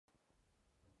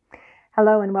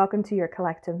Hello and welcome to your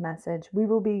collective message. We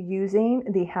will be using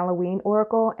the Halloween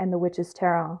Oracle and the Witch's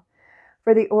Tarot.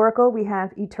 For the Oracle, we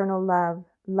have eternal love.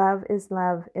 Love,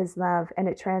 and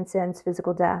it transcends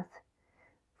physical death.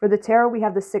 For the Tarot, we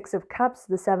have the Six of Cups,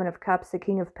 the Seven of Cups, the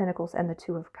King of Pentacles, and the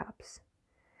Two of Cups.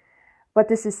 What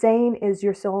this is saying is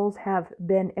your souls have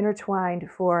been intertwined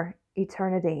for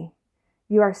eternity.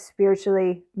 You are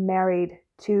spiritually married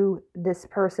to this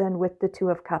person with the Two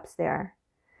of Cups there.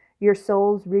 Your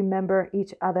souls remember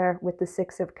each other with the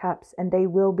Six of Cups, and they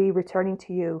will be returning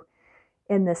to you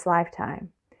in this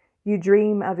lifetime. You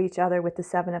dream of each other with the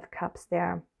Seven of Cups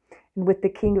there. And with the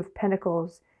King of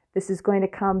Pentacles, this is going to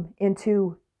come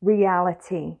into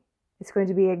reality. It's going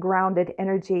to be a grounded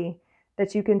energy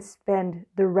that you can spend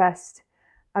the rest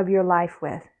of your life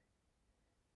with.